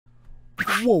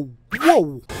Whoa,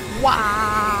 whoa,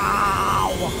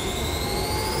 wow.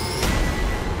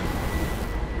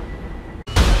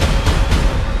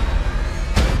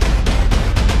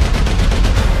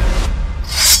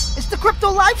 It's the crypto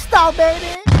lifestyle, baby.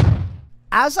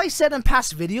 As I said in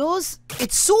past videos,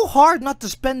 it's so hard not to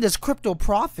spend this crypto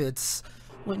profits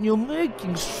when you're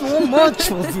making so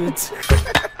much of it.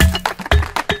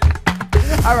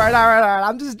 Alright,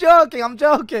 I'm just joking, I'm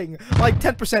joking. Like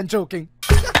 10% joking.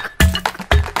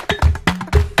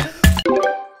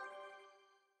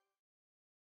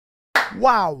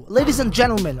 Wow, ladies and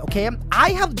gentlemen, okay, I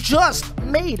have just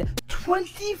made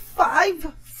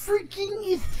 25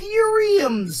 freaking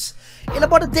Ethereums in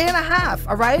about a day and a half.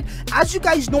 Alright, as you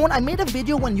guys know, I made a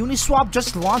video when Uniswap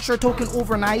just launched their token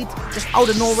overnight, just out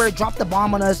of nowhere, dropped the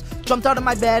bomb on us, jumped out of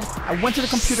my bed, I went to the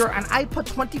computer and I put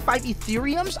 25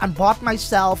 Ethereums and bought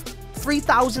myself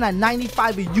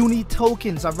 3,095 Uni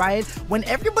tokens. Alright, when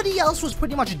everybody else was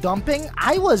pretty much dumping,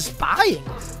 I was buying.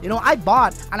 You know, I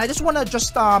bought, and I just want to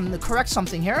just correct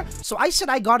something here. So I said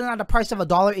I got it at a price of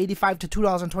 $1.85 to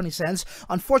 $2.20.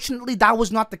 Unfortunately, that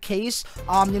was not the case.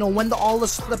 You know, when all the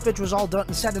slippage was all done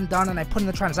and said and done, and I put in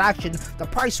the transaction, the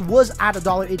price was at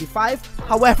 $1.85.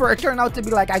 However, it turned out to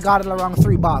be like I got it around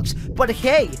 $3. But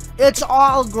hey, it's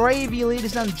all gravy,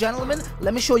 ladies and gentlemen.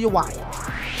 Let me show you why.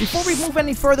 Before we move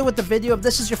any further with the video, if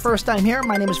this is your first time here,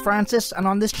 my name is Francis, and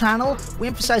on this channel, we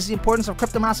emphasize the importance of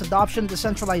crypto mass adoption,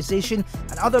 decentralization,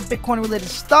 and other Bitcoin-related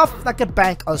stuff that could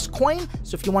bank us coin.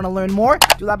 So if you want to learn more,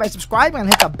 do that by subscribing and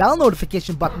hit the bell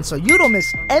notification button so you don't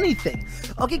miss anything.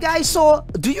 Okay, guys, so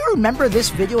do you remember this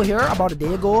video here about a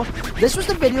day ago? This was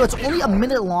the video. It's only a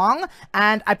minute long,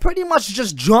 and I pretty much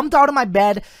just jumped out of my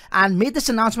bed and made this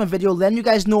announcement video, letting you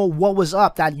guys know what was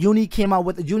up. That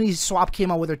Uniswap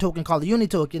came out with their token called the Uni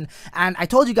token, and I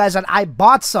told you guys that I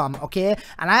bought some, okay?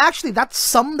 And I actually, that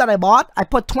sum that I bought, I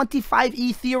put 25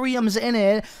 Ethereums in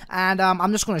it, and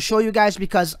I'm just going to show you guys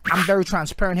because I'm very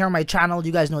transparent here on my channel.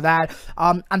 You guys know that.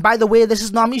 And by the way, this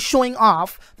is not me showing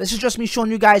off. This is just me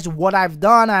showing you guys what I've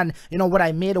done and, you know, what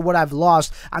I made or what I've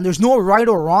lost. And there's no right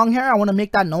or wrong here. I want to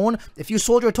make that known. If you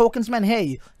sold your tokens, man,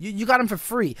 hey, you got them for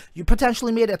free. You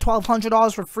potentially made it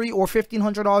 $1,200 for free, or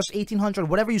 $1,500, $1,800,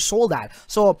 whatever you sold at.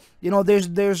 So, you know,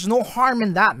 there's no harm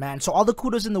in that, man. So all the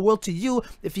kudos in the world to you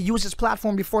if you use this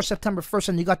platform before September 1st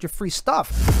and you got your free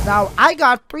stuff. Now, I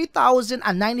got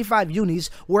 3,095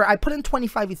 unis where I put in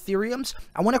 25 Ethereums.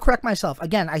 I want to correct myself.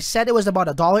 Again, I said it was about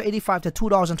 $1.85 to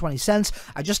 $2.20.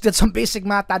 I just did some basic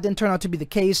math. That didn't turn out to be the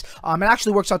case. It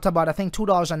actually works out to about, I think,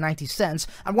 $2.90.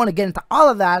 I want to get into all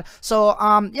of that. So,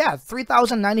 yeah,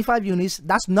 3,095 unis.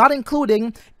 That's not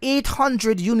including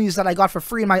 800 unis that I got for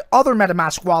free in my other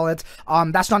MetaMask wallet.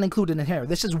 That's not included in here.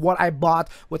 This is what I bought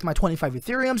with my 25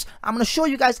 Ethereums. I'm going to show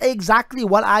you guys exactly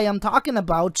what I am talking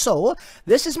about. So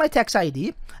this is my text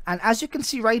ID, and as you can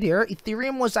see right here,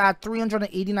 Ethereum was at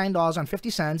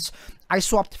 $389.50. I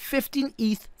swapped 15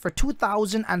 ETH for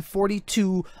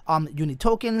 2,042 Uni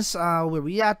tokens. Where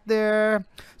we at there?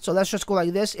 So let's just go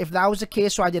like this. If that was the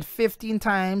case, so I did 15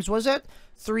 times, was it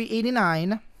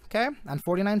 389, okay, and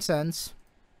 49 cents.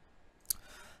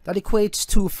 That equates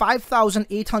to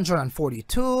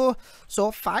 5,842.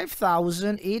 So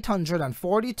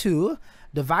 5,842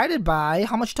 divided by,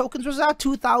 how much tokens was that?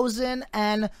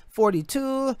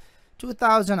 2,042.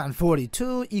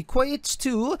 2,042 equates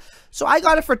to, so I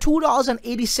got it for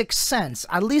 $2.86,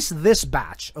 at least this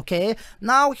batch, okay?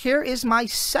 Now, here is my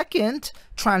second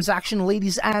transaction,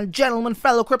 ladies and gentlemen,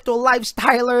 fellow crypto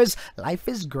lifestylers. Life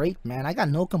is great, man. I got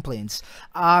no complaints.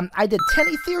 I did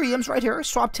 10 Ethereums right here,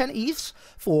 swapped 10 ETHs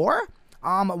for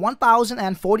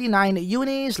 1,049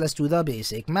 unis. Let's do the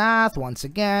basic math once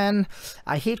again.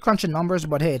 I hate crunching numbers,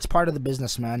 but hey, it's part of the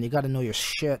business, man. You got to know your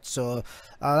shit. So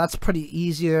that's pretty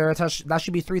easier. That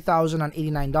should be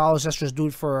 $3,089. Let's just do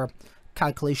it for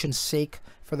calculation's sake,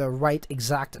 for the right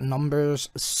exact numbers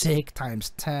sake, times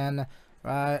 10.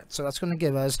 Right, so that's going to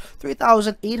give us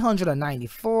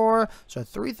 3,894. So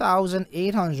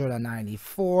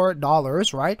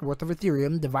 $3,894, right, worth of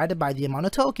Ethereum divided by the amount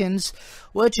of tokens,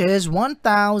 which is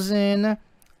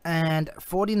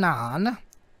 1,049,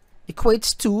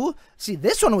 equates to, see,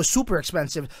 this one was super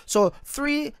expensive. So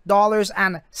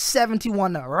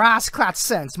 $3.71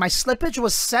 cents. My slippage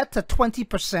was set to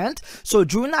 20%. So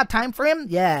during that time frame,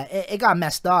 yeah, it got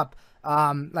messed up.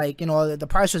 Like, you know, the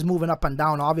price was moving up and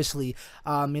down, obviously.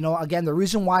 You know, again, the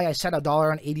reason why I said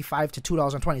 $1.85 to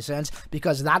 $2.20,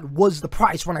 because that was the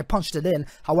price when I punched it in.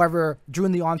 However,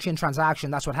 during the on-chain transaction,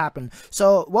 that's what happened.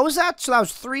 So what was that? So that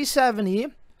was 370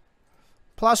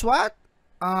 plus what?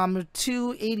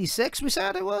 286, we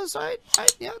said it was, right?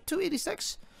 Yeah,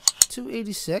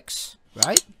 286,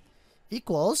 right?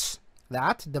 Equals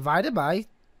that divided by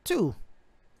 2.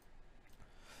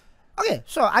 Okay,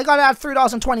 so I got it at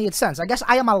 $3.28. I guess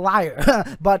I am a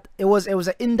liar, but it was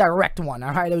an indirect one.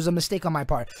 All right, it was a mistake on my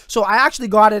part. So I actually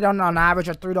got it on average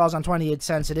at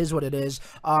 $3.28. It is what it is.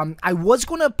 I was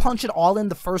gonna punch it all in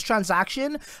the first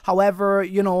transaction. However,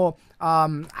 you know,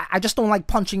 I just don't like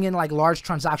punching in like large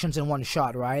transactions in one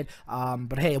shot, right?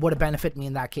 But hey, it would have benefited me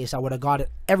in that case. I would have got it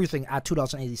everything at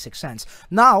 $2.86.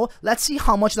 Now let's see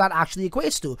how much that actually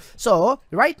equates to. So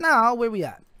right now, where we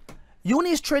at?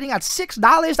 Uni is trading at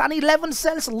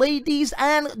 $6.11, ladies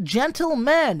and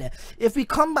gentlemen. If we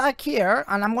come back here,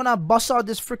 and I'm gonna bust out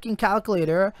this freaking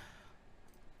calculator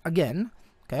again.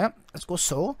 Okay, let's go.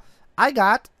 So I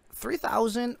got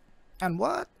 3,000 and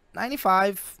what?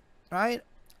 95, right?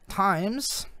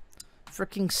 Times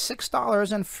freaking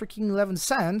 $6 and freaking 11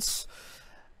 cents.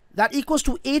 That equals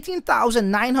to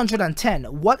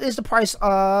 18,910. What is the price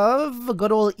of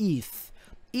good old ETH?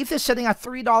 ETH is sitting at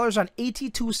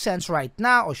 $3.82 right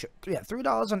now. Oh shit, yeah,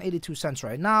 $3.82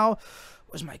 right now.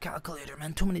 Where's my calculator,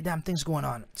 man? Too many damn things going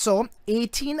on. So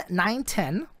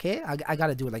 18,910. Okay, I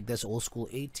gotta do it like this, old school.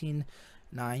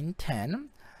 18,910.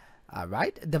 All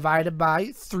right, divided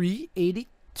by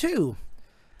 382.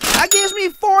 That gives me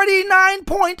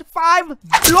 49.5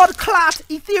 blood clot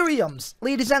Ethereums,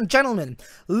 ladies and gentlemen.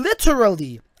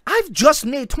 Literally, I've just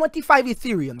made 25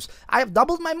 Ethereums. I have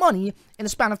doubled my money in the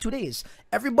span of 2 days.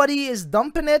 Everybody is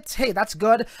dumping it. Hey, that's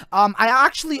good. I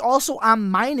actually also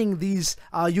am mining these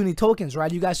Uni tokens,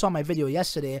 right? You guys saw my video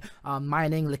yesterday.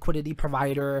 Mining, liquidity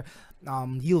provider,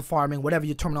 yield farming, whatever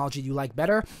your terminology you like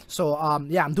better. So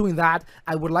yeah, I'm doing that.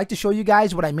 I would like to show you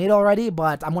guys what I made already,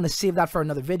 but I'm going to save that for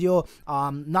another video.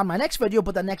 Not my next video,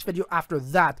 but the next video after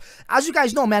that. As you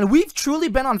guys know, man, we've truly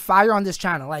been on fire on this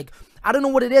channel. Like, I don't know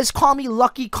what it is. Call me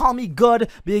lucky, call me good,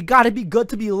 but you gotta be good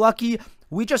to be lucky.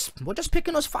 We're just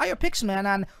picking those fire picks, man,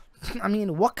 and I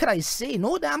mean, what could I say?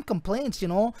 No damn complaints, you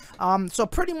know. So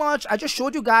pretty much, I just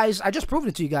showed you guys, I just proved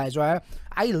it to you guys, right?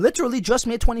 I literally just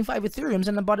made 25 Ethereums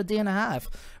in about a day and a half,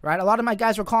 right? A lot of my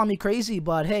guys were calling me crazy,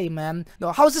 but hey, man.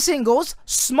 No, how's the saying goes?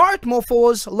 Smart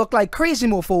mofos look like crazy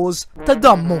mofos to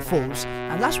dumb mofos.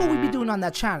 And that's what we be doing on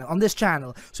that channel, on this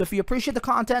channel. So if you appreciate the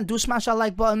content, do smash that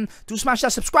like button, do smash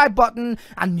that subscribe button,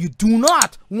 and you do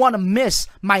not want to miss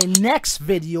my next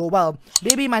video, well,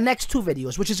 maybe my next 2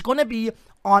 videos, which is going to be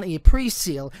on a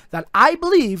pre-sale that I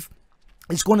believe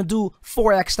is going to do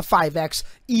 4x to 5x,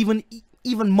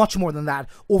 even much more than that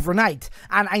overnight.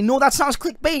 And I know that sounds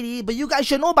clickbaity, but you guys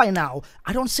should know by now,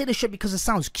 I don't say this shit because it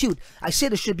sounds cute. I say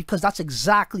this shit because that's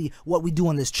exactly what we do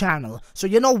on this channel. So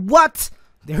you know what?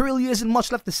 There really isn't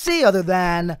much left to say other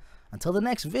than, until the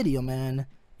next video, man,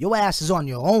 your ass is on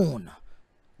your own.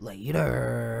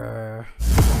 Later.